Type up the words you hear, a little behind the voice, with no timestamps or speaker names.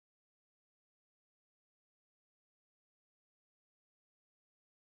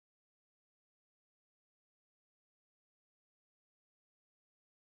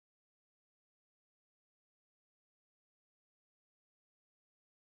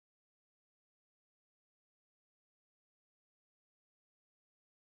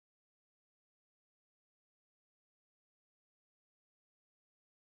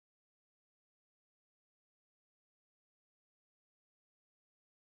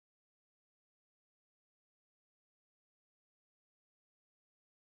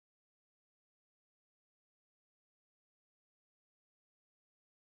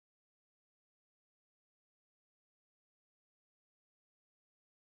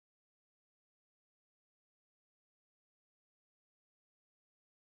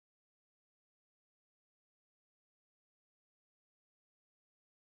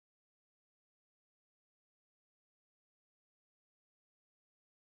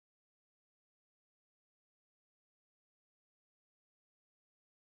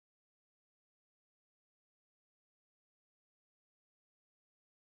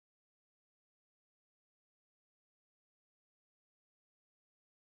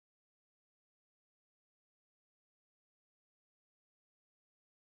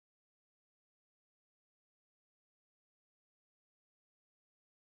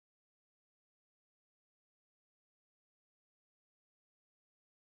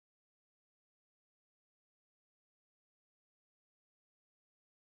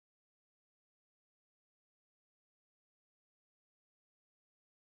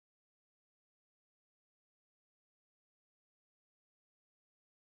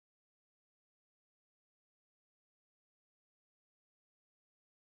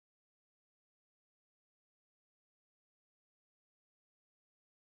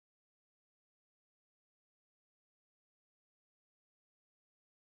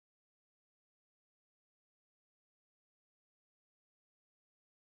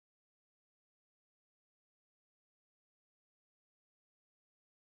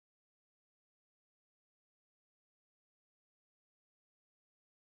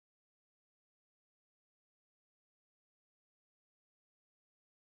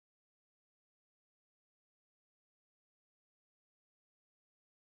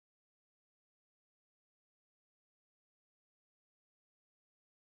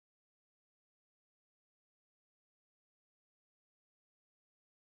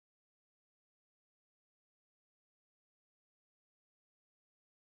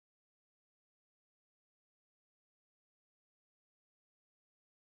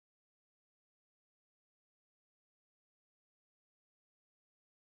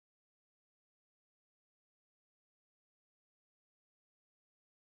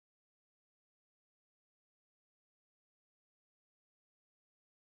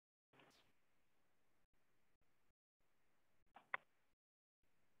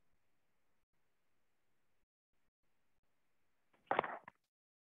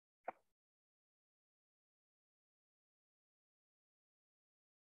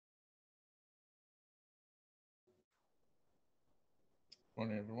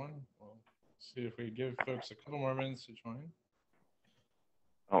morning, everyone. We'll see if we give folks a couple more minutes to join.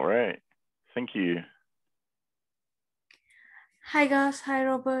 All right. Thank you. Hi, guys. Hi,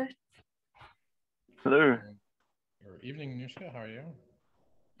 Robert. Hello. Good evening, Nushka. How are you?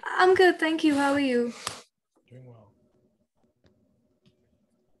 I'm good. Thank you. How are you? Doing well.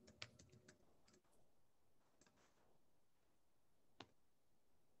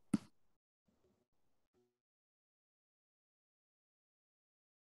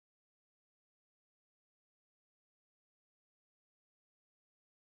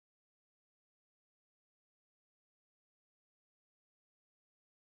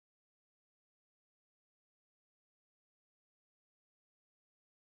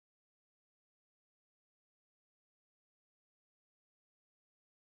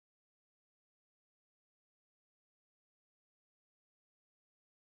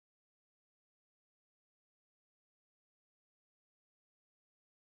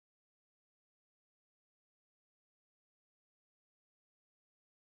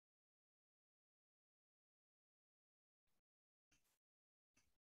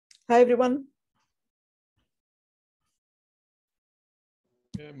 Hi, everyone.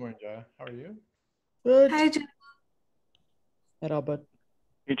 Good morning, Jaya. How are you? Good. Hi, Jay. Hi, Robert.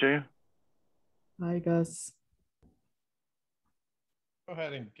 Hey, Jay. Hi, Gus. Go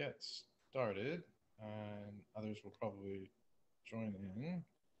ahead and get started, and others will probably join in.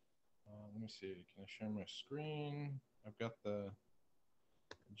 Let me see. Can I share my screen? I've got the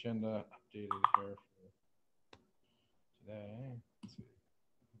agenda updated here for today. Let's see.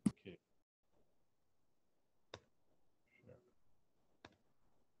 Okay. Sure.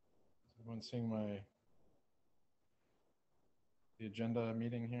 Is everyone seeing the agenda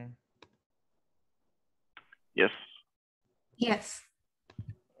meeting here? Yes. Yes.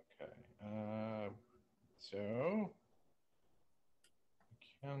 Okay. So we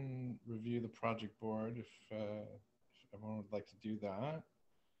can review the project board if everyone would like to do that.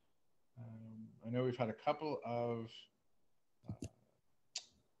 I know we've had a couple of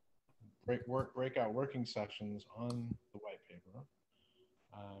breakout working sessions on the white paper.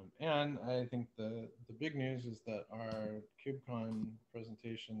 And I think the big news is that our KubeCon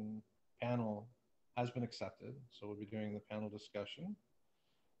presentation panel has been accepted. So we'll be doing the panel discussion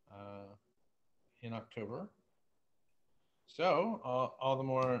in October. So all the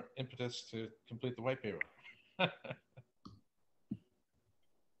more impetus to complete the white paper.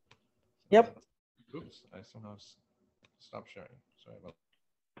 Yep. Oops, I somehow stopped sharing. Sorry about that.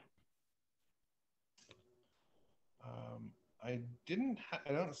 I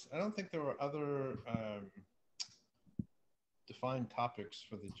don't think there were other defined topics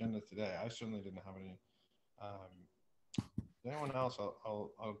for the agenda today. I certainly didn't have any. Anyone else?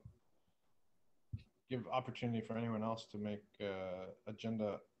 I'll give opportunity for anyone else to make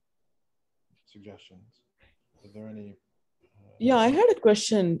agenda suggestions. Are there any? Yeah, I had a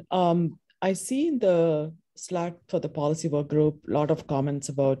question. I see in the Slack for the policy work group, a lot of comments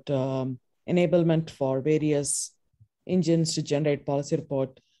about enablement for various engines to generate policy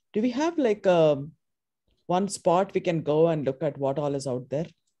report. Do we have like one spot we can go and look at what all is out there?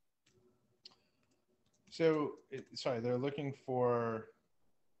 So, sorry, they're looking for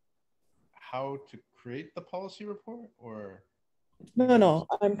how to create the policy report, or? No,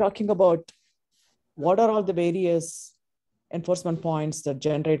 I'm talking about what are all the various enforcement points that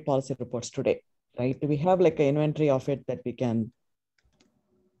generate policy reports today, right? Do we have like an inventory of it that we can,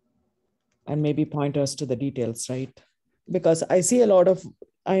 and maybe point us to the details, right? Because I see a lot of,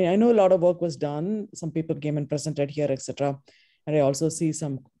 I know a lot of work was done. Some people came and presented here, etc. And I also see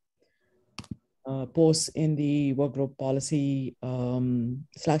some posts in the work group policy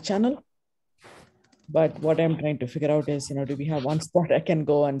Slack channel. But what I'm trying to figure out is, do we have one spot I can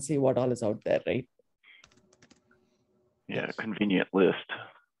go and see what all is out there, right? Yeah, Yes. convenient list.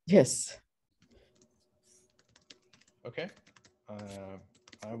 Yes. Okay.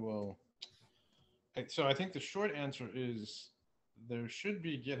 I will. So I think the short answer is there should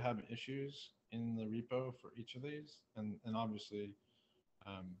be GitHub issues in the repo for each of these, and obviously,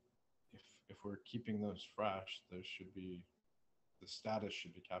 if we're keeping those fresh, there should be the status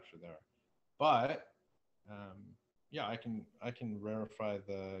should be captured there. But yeah, I can verify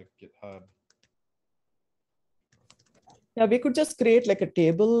the GitHub. Yeah, we could just create like a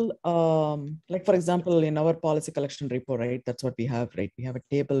table, like for example, in our policy collection repo, right? That's what we have, right? We have a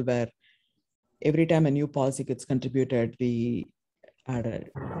table where every time a new policy gets contributed, we add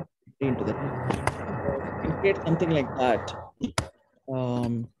it into the we can create something like that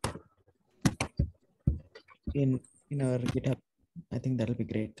in our GitHub. I think that'll be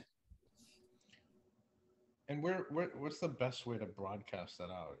great. And what's the best way to broadcast that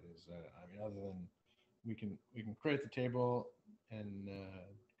out? Is I mean, other than we can create the table and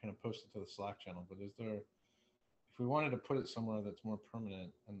kind of post it to the Slack channel, but is there, if we wanted to put it somewhere that's more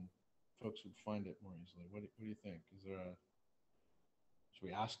permanent and folks would find it more easily, what do you think? Is there a, should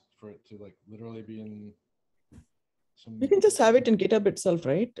we ask for it to like literally be in some? We can just have it in GitHub itself,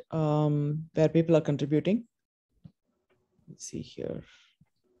 right? Where people are contributing. Let's see here.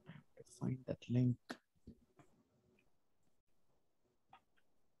 Find that link.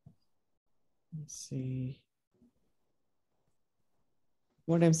 Let's see.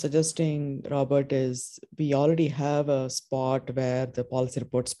 What I'm suggesting, Robert, is we already have a spot where the policy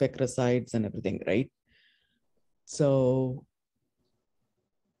report spec resides and everything, right? So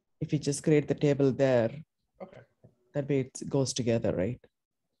if you just create the table there, Okay. that way it goes together, right?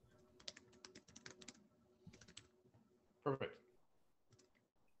 Perfect.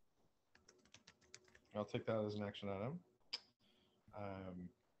 I'll take that as an action item.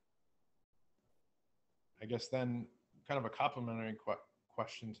 I guess then kind of a complementary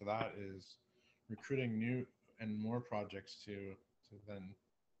question to that is recruiting new and more projects to then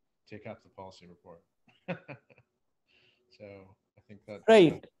take out the policy report. So I think that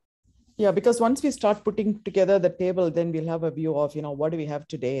Right. Yeah, because once we start putting together the table, then we'll have a view of, what do we have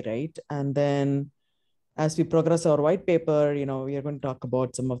today, right? And then as we progress our white paper, we are going to talk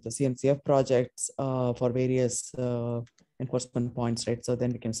about some of the CNCF projects for various enforcement points, right? So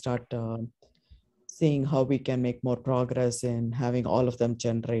then we can start seeing how we can make more progress in having all of them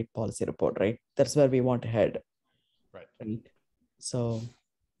generate policy report, right? That's where we want to head. Right. So.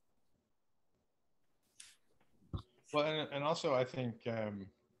 Well, and also I think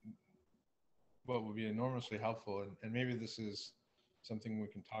what would be enormously helpful, and maybe this is something we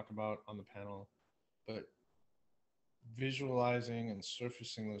can talk about on the panel, but visualizing and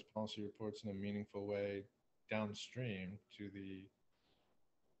surfacing those policy reports in a meaningful way downstream to the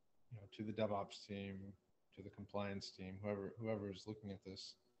to the DevOps team, to the compliance team, whoever is looking at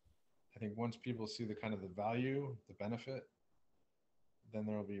this. I think once people see the kind of the value, the benefit, then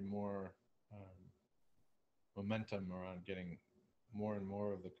there will be more momentum around getting more and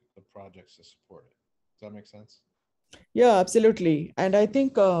more of the projects to support it. Does that make sense? Yeah, absolutely. And I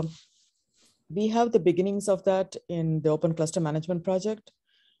think we have the beginnings of that in the Open Cluster Management project,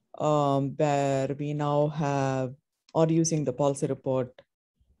 where we now have, or using the policy report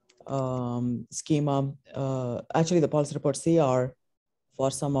schema, actually the policy report CR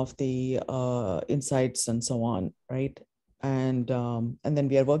for some of the insights and so on, right? And then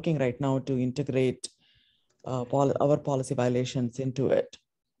we are working right now to integrate our policy violations into it.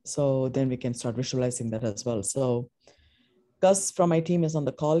 So then we can start visualizing that as well. So Gus from my team is on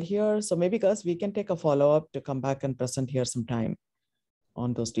the call here. So maybe Gus, we can take a follow-up to come back and present here sometime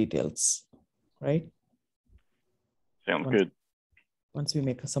on those details, right? Sounds good. Once we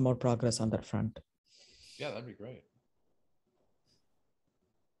make some more progress on that front. Yeah, that'd be great.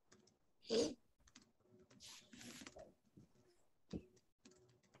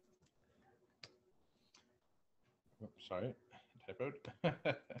 Oh, sorry, typoed.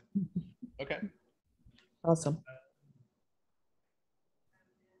 Okay. Awesome.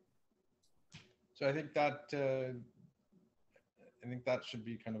 So I think that should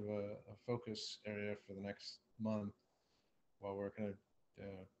be kind of a focus area for the next month while we're kind of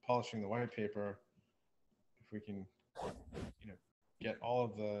polishing the white paper. If we can, get all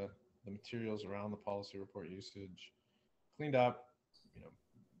of the materials around the policy report usage cleaned up,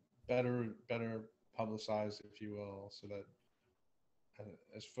 better publicized, if you will, so that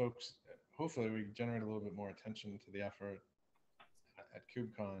as folks, hopefully we generate a little bit more attention to the effort at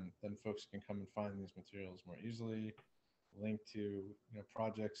KubeCon, then folks can come and find these materials more easily, link to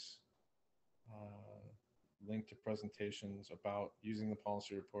projects, link to presentations about using the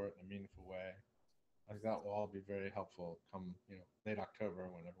policy report in a meaningful way. I think that will all be very helpful come late October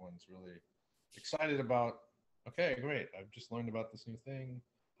when everyone's really excited about, okay, great, I've just learned about this new thing.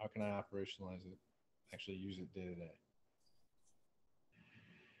 How can I operationalize it? Actually use it day to day.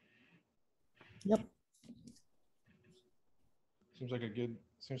 Yep. Seems like a good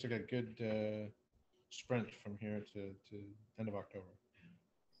sprint from here to end of October.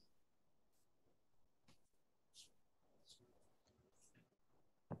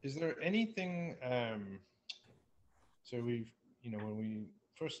 Is there anything? So we've when we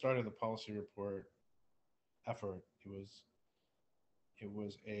first started the policy report effort, it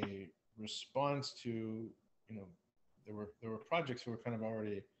was a response to there were projects who were kind of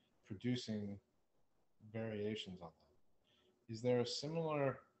already producing variations on that. Is there a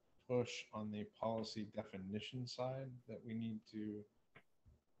similar push on the policy definition side that we need to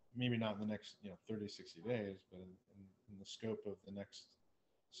maybe not in the next 30, 60 days, but in the scope of the next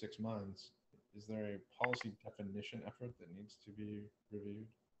 6 months, is there a policy definition effort that needs to be reviewed?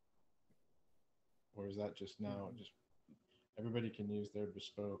 Or is that just now just everybody can use their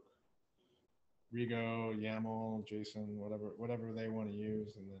bespoke Rego, YAML, JSON, whatever they want to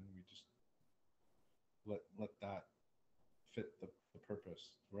use, and then we just let that fit the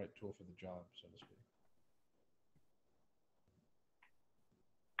purpose, the right tool for the job, so to speak.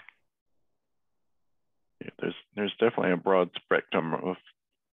 Yeah, there's definitely a broad spectrum of,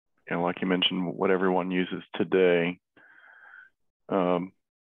 like you mentioned, what everyone uses today.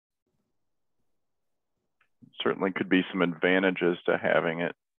 Certainly could be some advantages to having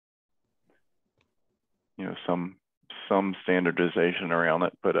it, some standardization around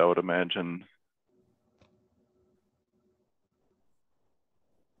it, but I would imagine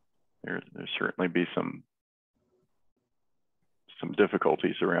there certainly be some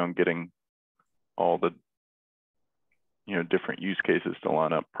difficulties around getting all the different use cases to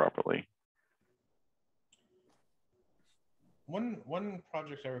line up properly. One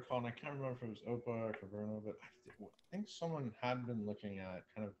project I recall, and I can't remember if it was OPA or Caverno, but I think someone had been looking at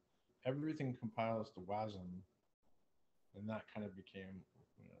kind of everything compiles to WASM, and that kind of became,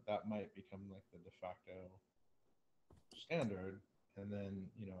 that might become like the de facto standard, and then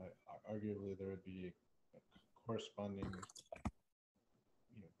arguably there would be a corresponding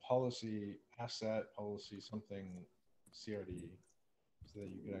policy, asset policy, something CRD, so that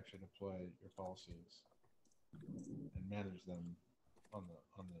you could actually deploy your policies and manage them on the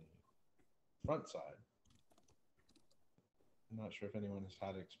front side. I'm not sure if anyone has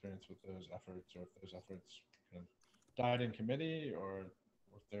had experience with those efforts, or if those efforts kind of died in committee, or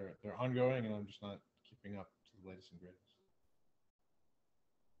if they're ongoing and I'm just not keeping up to the latest and greatest.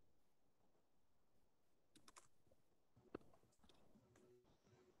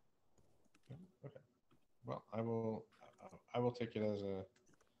 Okay. Well, I will take it as an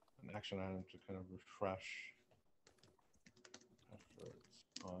action item to kind of refresh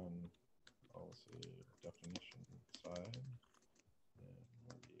efforts on policy definition side.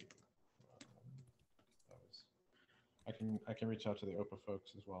 And I can reach out to the OPA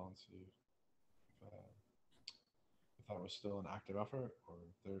folks as well and see if that was still an active effort, or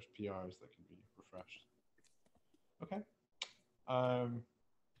if there's PRs that can be refreshed. Okay.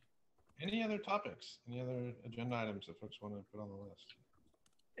 Any other topics? Any other agenda items that folks want to put on the list?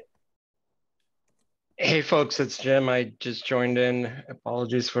 Hey folks, it's Jim. I just joined in.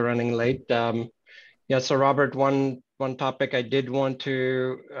 Apologies for running late. Yeah, so Robert, one topic I did want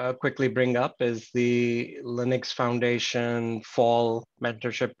to quickly bring up is the Linux Foundation Fall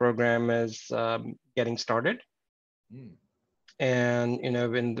Mentorship Program is getting started. And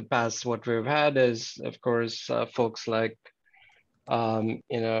in the past, what we've had is, of course, folks like Merton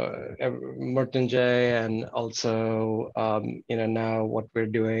J, and also now what we're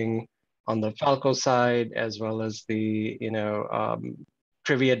doing on the Falco side, as well as the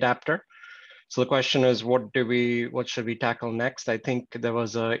Trivia adapter. So the question is, what should we tackle next? I think there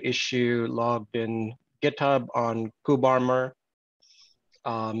was an issue logged in GitHub on KubeArmor.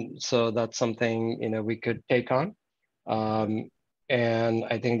 So that's something we could take on. And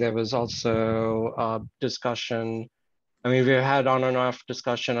I think there was also a discussion. I mean, we've had on and off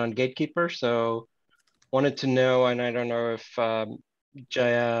discussion on Gatekeeper. So wanted to know, and I don't know if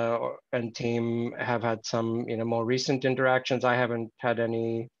Jaya and team have had some more recent interactions. I haven't had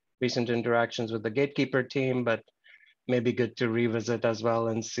any recent interactions with the Gatekeeper team, but maybe good to revisit as well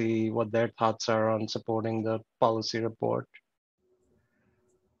and see what their thoughts are on supporting the policy report.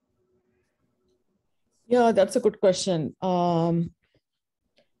 Yeah, that's a good question.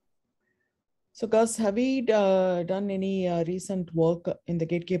 So Gus, have we done any recent work in the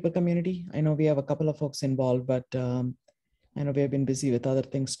Gatekeeper community? I know we have a couple of folks involved, but I know we have been busy with other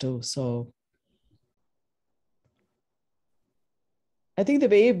things too. So I think the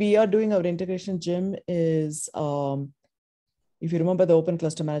way we are doing our integration, Jim, is if you remember the open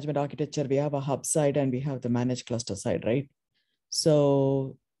cluster management architecture, we have a hub side and we have the managed cluster side, right?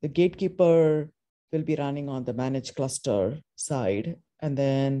 So the Gatekeeper will be running on the managed cluster side. And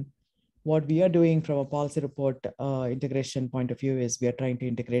then what we are doing from a policy report integration point of view is we are trying to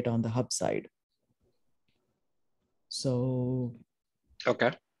integrate on the hub side. So,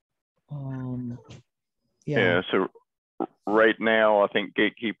 okay. Yeah, so right now, I think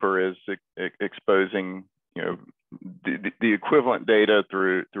Gatekeeper is exposing, the equivalent data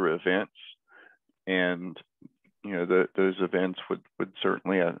through events, and those events would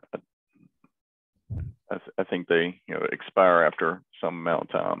certainly, I think they expire after some amount of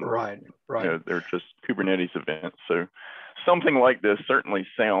time. Right. They're just Kubernetes events, so something like this certainly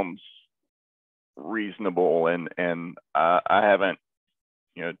sounds reasonable, and I haven't,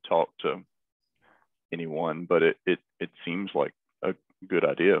 talked to anyone, but it seems like a good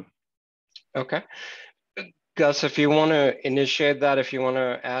idea. Okay. Gus, if you want to initiate that, if you want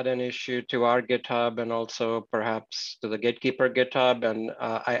to add an issue to our GitHub and also perhaps to the Gatekeeper GitHub, and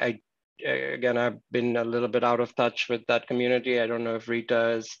again, I've been a little bit out of touch with that community. I don't know if Rita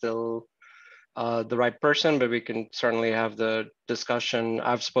is still the right person, but we can certainly have the discussion.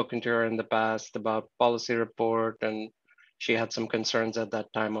 I've spoken to her in the past about policy report, and she had some concerns at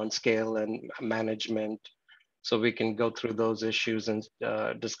that time on scale and management. So we can go through those issues and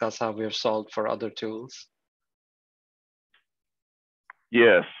discuss how we have solved for other tools.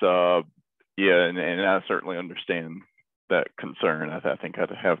 Yes, yeah, and I certainly understand that concern. I think I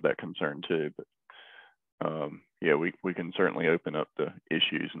have that concern too, but yeah, we can certainly open up the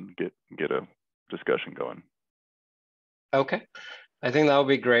issues and get a discussion going. Okay, I think that would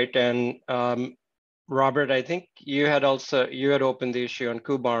be great. And Robert, I think you had opened the issue on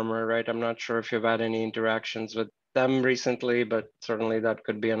KubeArmor, right? I'm not sure if you've had any interactions with them recently, but certainly that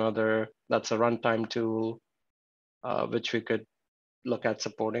could be that's a runtime tool, which we could look at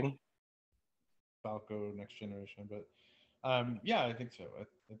supporting. Falco next generation, but yeah, I think so.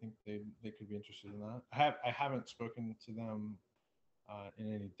 I think they could be interested in that. I haven't spoken to them in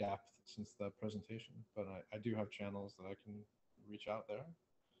any depth since the presentation, but I do have channels that I can reach out there.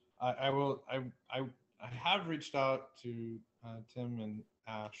 I have reached out to Tim and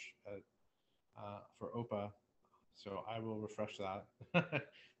Ash at, for OPA, so I will refresh that.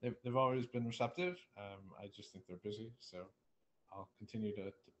 They've always been receptive. I just think they're busy, so I'll continue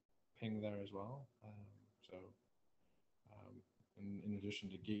to ping there as well. In addition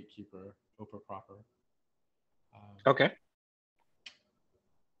to Gatekeeper, OPA proper. Okay.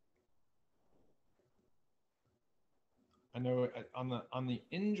 I know on the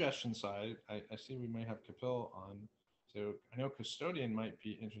ingestion side, I see we might have Kapil on. So I know Custodian might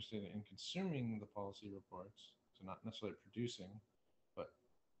be interested in consuming the policy reports, so not necessarily producing, but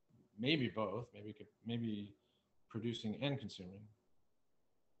maybe both. Maybe producing and consuming.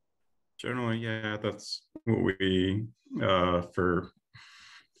 Generally, yeah, that's what we for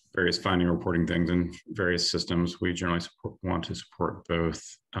various finding and reporting things in various systems. We generally want to support both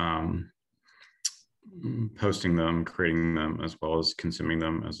posting them, creating them, as well as consuming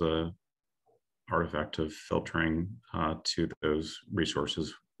them as a artifact of filtering to those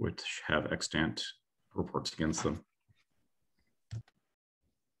resources which have extant reports against them.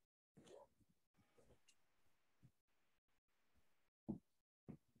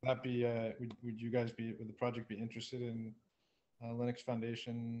 That be would the project be interested in Linux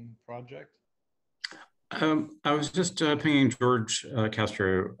Foundation project? I was just pinging George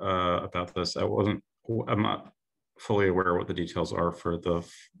Castro about this. I'm not fully aware what the details are for the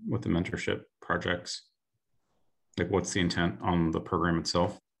mentorship projects. Like, what's the intent on the program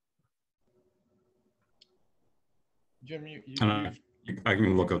itself? Jim, I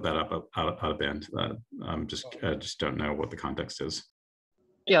can look that up out of band. I just don't know what the context is.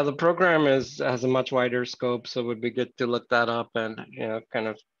 Yeah, the program has a much wider scope, so it would be good to look that up and kind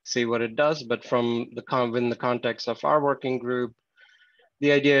of see what it does. But from in the context of our working group,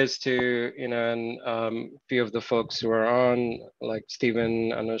 the idea is to and a few of the folks who are on, like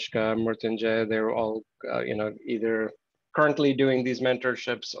Stephen, Anushka, Murtunjay, they're all either currently doing these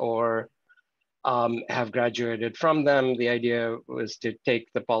mentorships or have graduated from them. The idea was to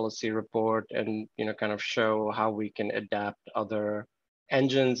take the policy report and kind of show how we can adapt other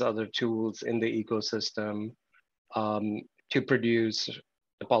engines, other tools in the ecosystem to produce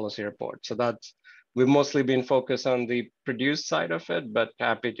the policy report. So we've mostly been focused on the produce side of it, but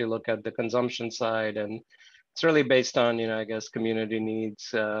happy to look at the consumption side. And it's really based on, I guess, community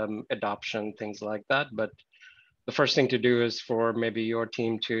needs, adoption, things like that. But the first thing to do is for maybe your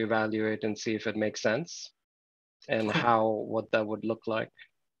team to evaluate and see if it makes sense and what that would look like.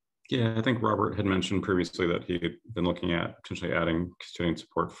 Yeah, I think Robert had mentioned previously that he had been looking at potentially adding custodian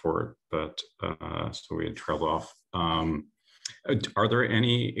support for it, but so we had trailed off. Are there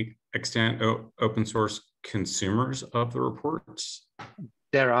any extant open source consumers of the reports?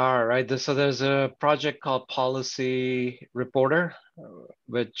 There are, right? So there's a project called Policy Reporter,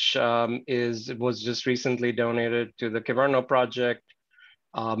 which was just recently donated to the Kyverno project,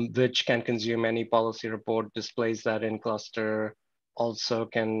 which can consume any policy report, displays that in cluster, also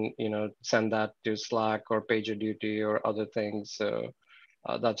can send that to Slack or PagerDuty or other things. So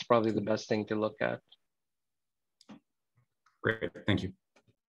that's probably the best thing to look at. Great, thank you.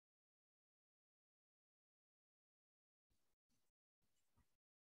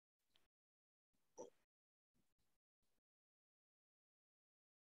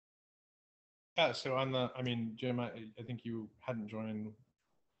 Yeah, so on the, I mean, Jim, I think you hadn't joined,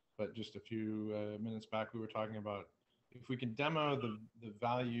 but just a few minutes back, we were talking about if we can demo the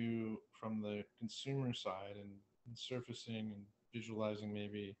value from the consumer side and surfacing and visualizing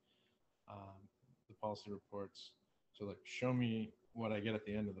maybe the policy reports. So like, show me what I get at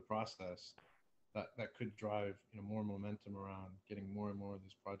the end of the process. That could drive, you know, more momentum around getting more and more of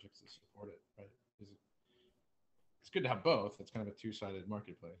these projects to support it, right? It's good to have both. It's kind of a two-sided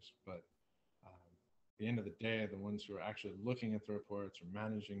marketplace, but at the end of the day, the ones who are actually looking at the reports or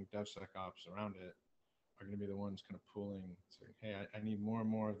managing DevSecOps around it are going to be the ones kind of pulling, saying, hey, I need more and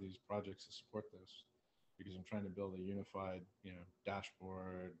more of these projects to support this because I'm trying to build a unified, you know,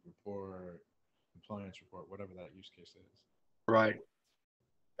 dashboard, report, compliance report, whatever that use case is. Right.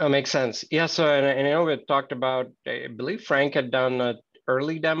 That makes sense. Yeah, so and I know we talked about, I believe Frank had done an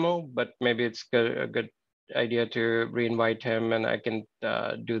early demo, but maybe it's a good idea to re-invite him, and I can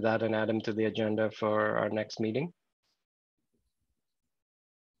do that and add him to the agenda for our next meeting.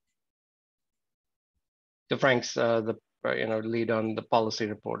 So Frank's the lead on the policy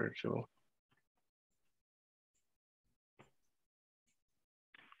reporter too.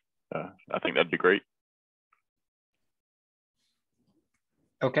 I think that'd be great.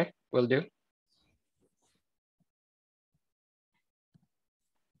 Okay, will do.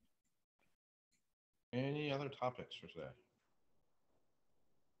 Any other topics for today?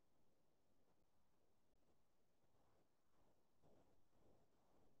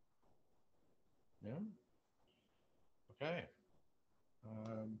 Yeah. Okay.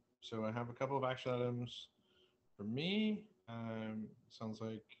 So I have a couple of action items for me. Sounds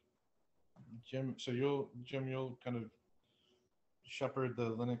like Jim. So you'll kind of shepherd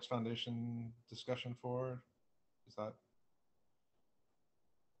the Linux Foundation discussion forward. Is that?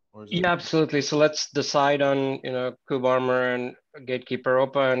 Or is it? Yeah, absolutely. So let's decide on, KubeArmor and Gatekeeper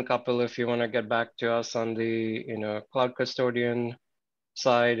OPA, and Kapil, if you want to get back to us on the, cloud custodian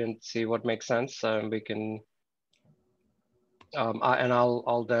side and see what makes sense. We can,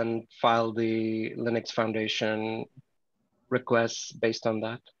 I'll then file the Linux Foundation requests based on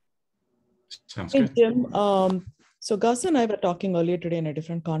that. Sounds Hey, good. Jim. So Gus and I were talking earlier today in a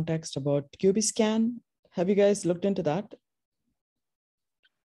different context about QBScan. Have you guys looked into that?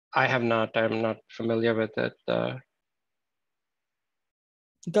 I have not. I'm not familiar with it.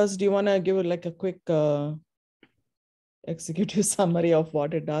 Gus, do you want to give it like a quick executive summary of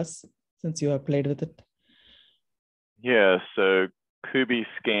what it does, since you have played with it? Yeah, so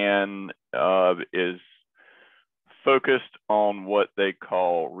QBScan is focused on what they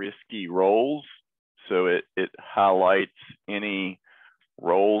call risky roles. So it highlights any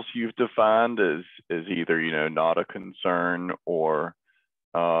roles you've defined as either, not a concern or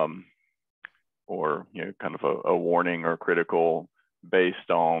kind of a warning or critical based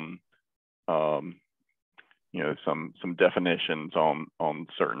on some definitions on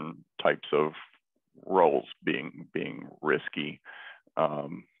certain types of roles being risky,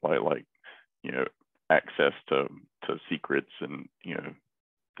 like access to secrets and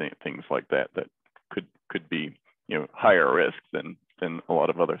things like that could be higher risk than a lot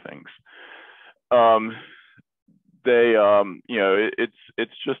of other things.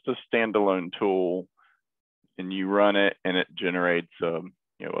 It's just a standalone tool, and you run it and it generates a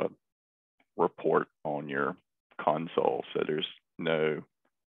report on your console. So there's no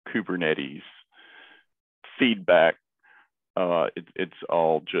Kubernetes feedback. It's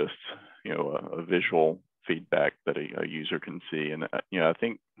all just a visual feedback that a user can see. And I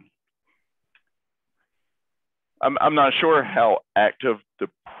think I'm not sure how active the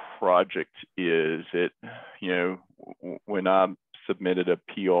project is. When I submitted a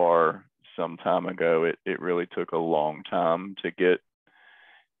PR some time ago, it really took a long time to get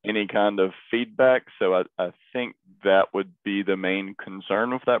any kind of feedback. So I think that would be the main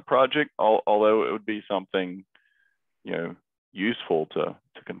concern with that project, although it would be something useful to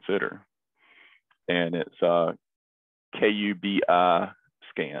consider. And it's KUBI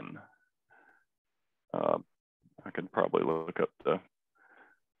scan. I could probably look up the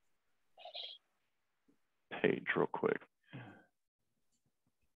page real quick.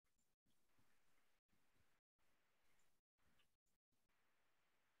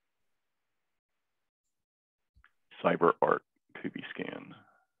 CyberArk QBScan.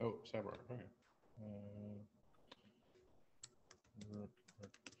 Oh, CyberArk. Okay.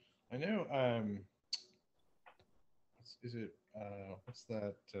 I know. Is it? What's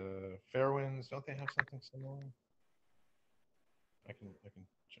that? Fairwinds. Don't they have something similar? I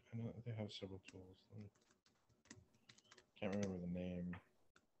know they have several tools. Can't remember the name.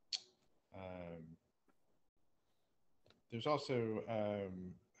 There's also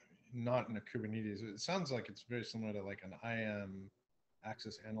not in a Kubernetes. It sounds like it's very similar to like an IAM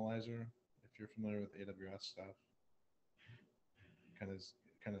access analyzer. If you're familiar with AWS stuff, kind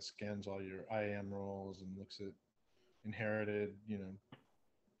of scans all your IAM roles and looks at inherited,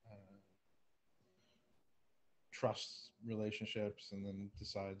 trust relationships, and then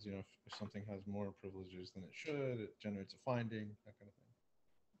decides, if something has more privileges than it should, it generates a finding, that kind of thing.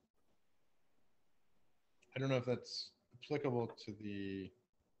 I don't know if that's applicable to the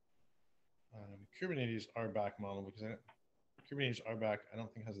Kubernetes RBAC model, because Kubernetes RBAC, I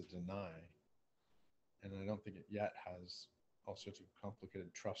don't think has a deny, and I don't think it yet has all sorts of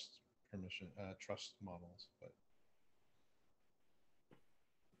complicated trust models. But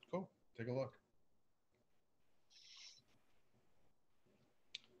cool, take a look.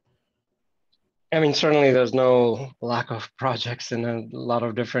 I mean, certainly there's no lack of projects in a lot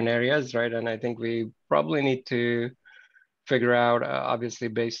of different areas, right? And I think we probably need to figure out, obviously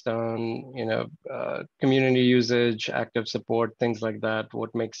based on, community usage, active support, things like that,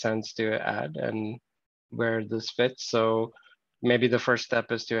 what makes sense to add and where this fits. So maybe the first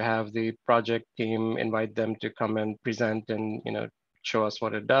step is to have the project team invite them to come and present and, show us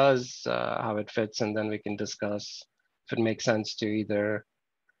what it does, how it fits, and then we can discuss if it makes sense to either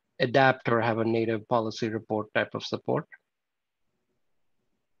adapt or have a native policy report type of support.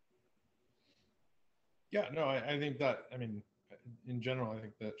 Yeah, no, I think that, in general, I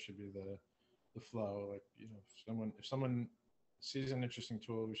think that should be the flow. Like, if someone sees an interesting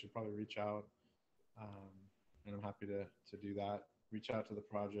tool, we should probably reach out. And I'm happy to do that. Reach out to the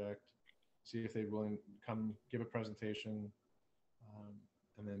project, see if they're willing to come give a presentation.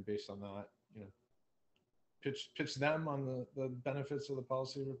 And then based on that, pitch them on the benefits of the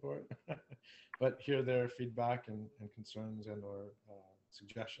policy report, but hear their feedback and concerns and or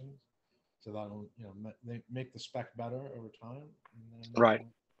suggestions, so that'll make the spec better over time. And then, right.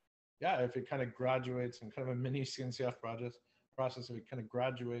 Yeah, if it kind of graduates in kind of a mini CNCF process, if it kind of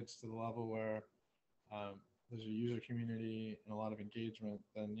graduates to the level where there's a user community and a lot of engagement,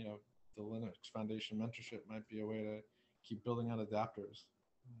 then the Linux Foundation mentorship might be a way to keep building out adapters.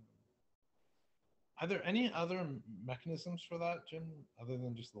 Are there any other mechanisms for that, Jim, other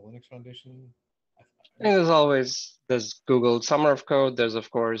than just the Linux Foundation? I think there's Google Summer of Code. There's of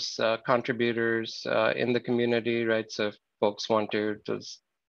course contributors in the community, right? So if folks want to just,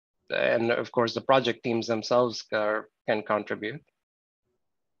 and of course the project teams themselves can contribute.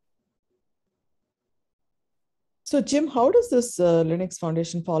 So Jim, how does this Linux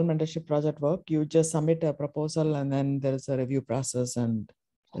Foundation Fall Mentorship Project work? You just submit a proposal and then there is a review process and...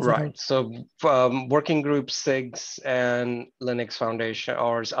 Right. So working groups, SIGs, and Linux Foundation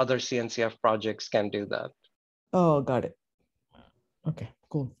or other CNCF projects can do that. Oh, got it. Okay,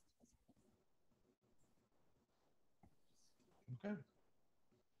 cool. Okay.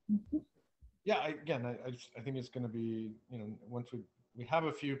 Yeah, I think it's going to be, once we have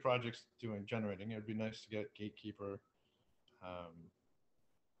a few projects generating, it'd be nice to get Gatekeeper,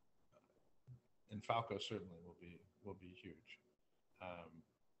 and Falco certainly will be huge.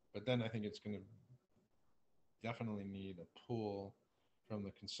 But then I think it's going to definitely need a pull from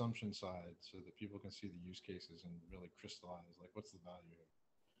the consumption side so that people can see the use cases and really crystallize, like, what's the value here?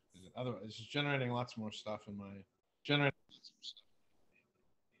 Is it otherwise it's just generating lots more stuff in my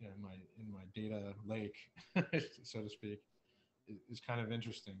in my data lake, so to speak, is kind of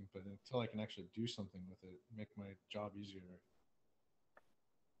interesting. But until I can actually do something with it, make my job easier,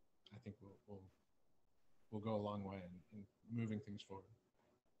 I think we'll go a long way in moving things forward.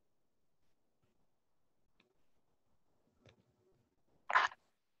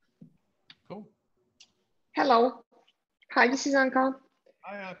 Cool. Hello. Hi, this is Anka.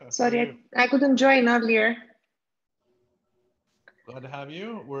 Hi, Anka. Sorry, I couldn't join earlier. Glad to have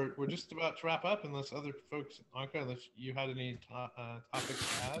you. We're just about to wrap up, unless other folks, Anka, unless you had any topics to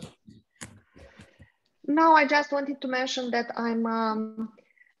add. No, I just wanted to mention that I'm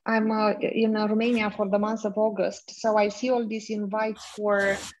in Romania for the month of August, so I see all these invites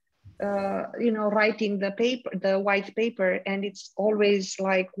for writing the paper, the white paper, and it's always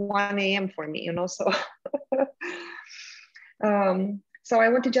like 1 a.m. for me, so so I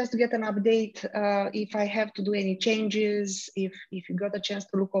wanted just to get an update if I have to do any changes, if you got a chance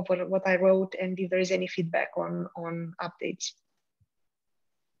to look over what I wrote, and if there is any feedback on updates.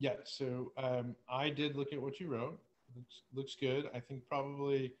 Yeah, so I did look at what you wrote. Looks good. I think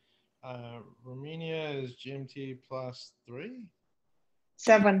probably Romania is GMT +3?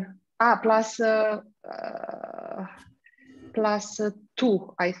 7. +2,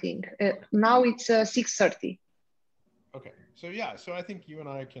 I think. Now it's 6:30. Okay, so yeah, so I think you and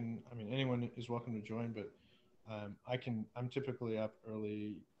I can, anyone is welcome to join, but I'm typically up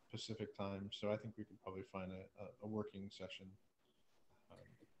early Pacific time, so I think we could probably find a working session.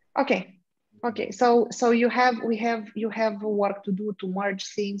 Okay. Okay. So you have work to do to merge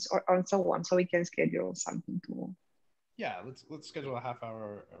things or so on, so we can schedule something to. Yeah, let's schedule a half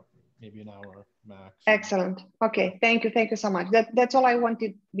hour, or maybe an hour max. Excellent. Okay, thank you so much. That's all I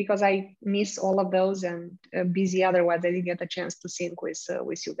wanted, because I miss all of those and busy otherwise. I didn't get a chance to sync with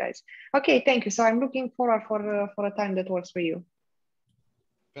you guys. Okay, thank you. So I'm looking forward for a time that works for you.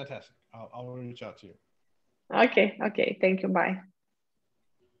 Fantastic. I'll reach out to you. Okay. Thank you. Bye.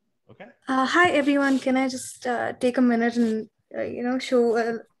 Okay. Hi everyone. Can I just take a minute and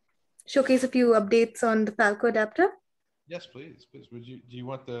showcase a few updates on the Falco adapter? Yes, please. Do you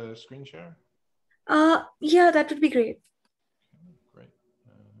want the screen share? Yeah, that would be great. Great.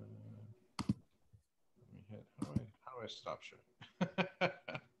 Let me hit. How do I stop share?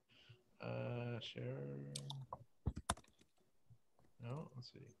 Share. No,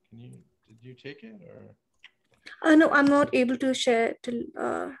 let's see. Did you take it or? No, I'm not able to share till.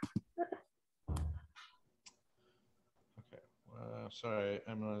 Okay. Sorry,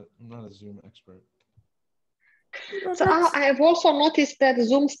 I'm not a Zoom expert. No, So I have also noticed that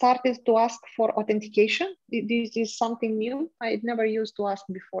Zoom started to ask for authentication. This is something new. I'd never used to ask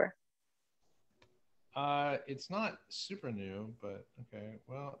before. It's not super new, but okay.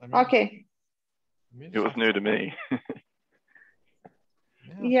 Well, I mean. Okay. It was new to me.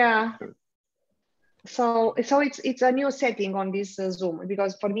 Yeah. So it's a new setting on this Zoom,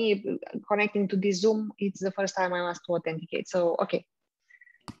 because for me, connecting to this Zoom, it's the first time I'm asked to authenticate. So okay.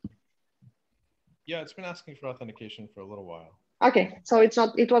 Yeah, it's been asking for authentication for a little while. Okay, so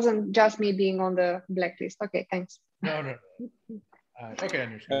it wasn't just me being on the blacklist. Okay, thanks. No. Okay,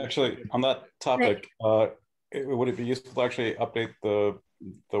 Anushka. Actually, on that topic, would it be useful to actually update the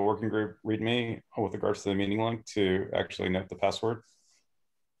working group README with regards to the meeting link to actually note the password?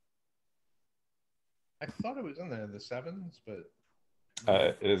 I thought it was in there, the 7s, but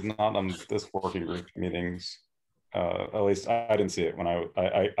it is not on this working group meetings. At least I didn't see it when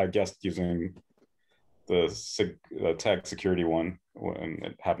I guessed using the tag security one when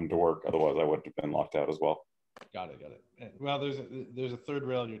it happened to work. Otherwise, I would have been locked out as well. Got it. Well, there's a third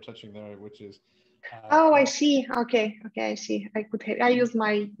rail you're touching there, which is. Oh, I see. Okay, I see. I used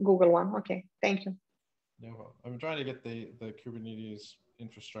my Google one. Okay, thank you. No, I'm trying to get the Kubernetes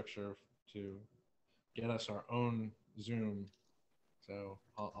infrastructure to get us our own Zoom. So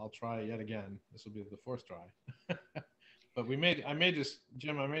I'll try yet again. This will be the 4th try. But I may just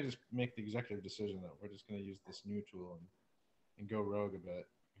make the executive decision that we're just going to use this new tool and go rogue a bit,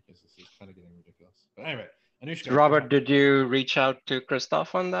 because this is kind of getting ridiculous. But anyway, Anushka. Robert, did you reach out to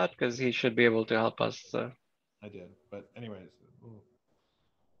Christoph on that? Because he should be able to help us. I did, but anyways,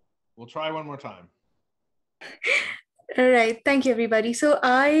 we'll try one more time. All right, thank you, everybody. So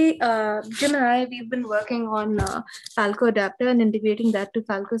Jim and I, we've been working on Falco Adapter and integrating that to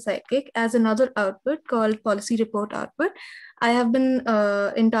Falco Sidekick as another output called Policy Report Output. I have been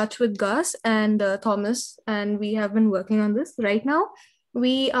in touch with Gus and Thomas, and we have been working on this. Right now,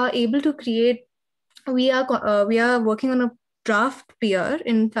 we are able to create, we are working on a draft PR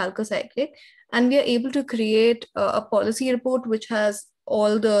in Falco Sidekick, and we are able to create a policy report which has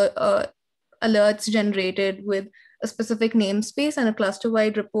all the alerts generated with a specific namespace, and a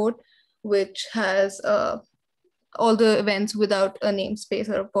cluster-wide report which has all the events without a namespace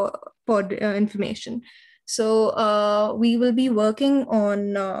or pod information. So we will be working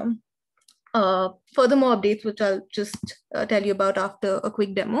on further more updates, which I'll just tell you about after a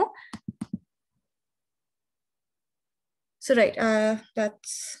quick demo. So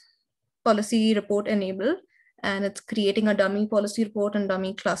that's policy report enable, and it's creating a dummy policy report and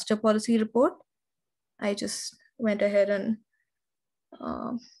dummy cluster policy report. I just went ahead and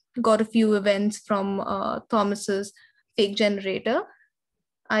got a few events from Thomas's fake generator.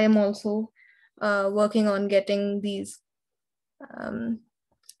 I am also working on getting these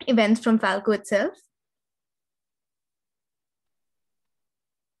events from Falco itself.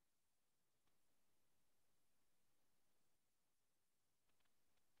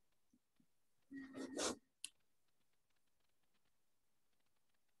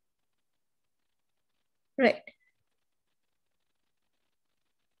 Right.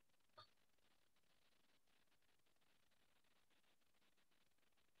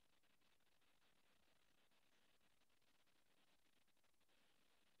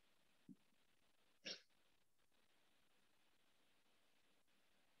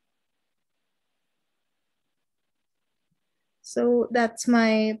 So that's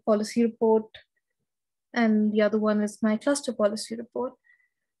my policy report, and the other one is my cluster policy report.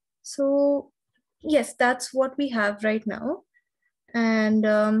 So yes, that's what we have right now.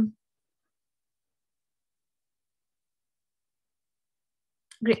 And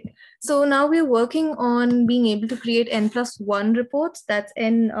great. So now we're working on being able to create N+1 reports. That's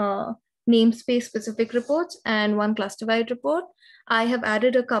N namespace specific reports and 1 cluster-wide report. I have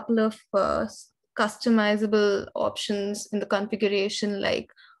added a couple of customizable options in the configuration, like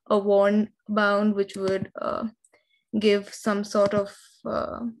a warn bound, which would give some sort of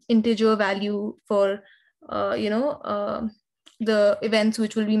integer value for the events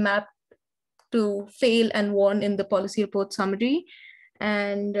which will be mapped to fail and warn in the policy report summary.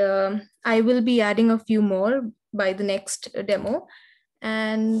 And I will be adding a few more by the next demo.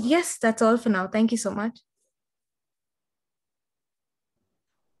 And yes, that's all for now. Thank you so much.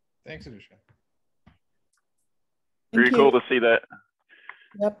 Thanks, Anushka. Very cool to see that.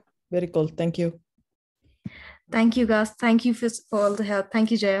 Yep, very cool. Thank you. Thank you, Gus. Thank you for all the help.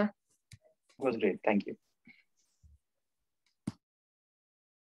 Thank you, Jaya. It was great. Thank you.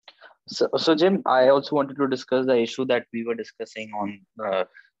 So Jim, I also wanted to discuss the issue that we were discussing on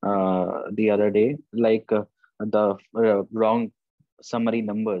the other day, like the wrong summary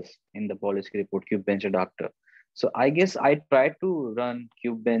numbers in the policy report Kubebench adapter. So I guess I tried to run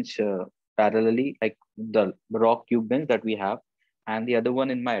Kubebench parallelly, like the raw Kubebench that we have, and the other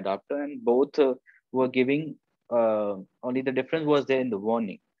one in my adapter, and both were giving only the difference was there in the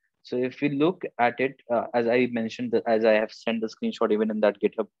warning. So if we look at it, as I mentioned, as I have sent the screenshot even in that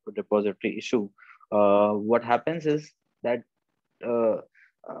GitHub repository issue, what happens is that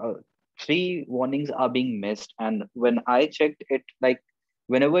 3 warnings are being missed. And when I checked it, like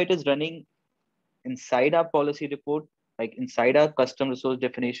whenever it is running inside our policy report, like inside our custom resource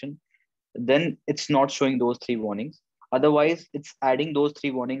definition, then it's not showing those 3 warnings. Otherwise, it's adding those 3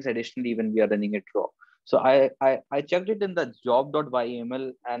 warnings additionally when we are running it raw. So I checked it in the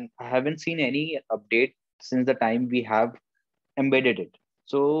job.yml, and I haven't seen any update since the time we have embedded it.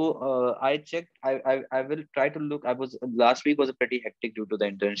 So I checked. I will try to look. Last week was a pretty hectic due to the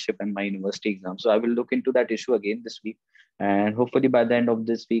internship and my university exam. So I will look into that issue again this week, and hopefully by the end of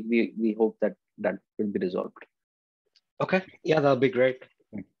this week, we hope that will be resolved. Okay. Yeah, that'll be great.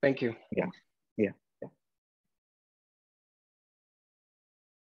 Thank you. Yeah.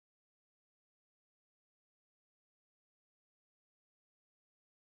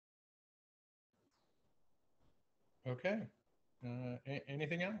 Okay.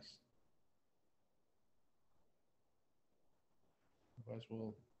 Anything else? Otherwise,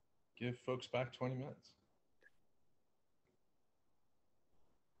 we'll give folks back 20 minutes.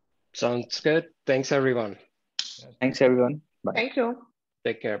 Sounds good. Thanks, everyone. Yeah. Thanks, everyone. Bye. Thank you.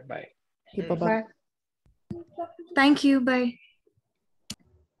 Take care. Bye. Cheers. Bye. Thank you. Bye.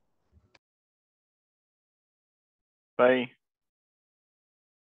 Bye.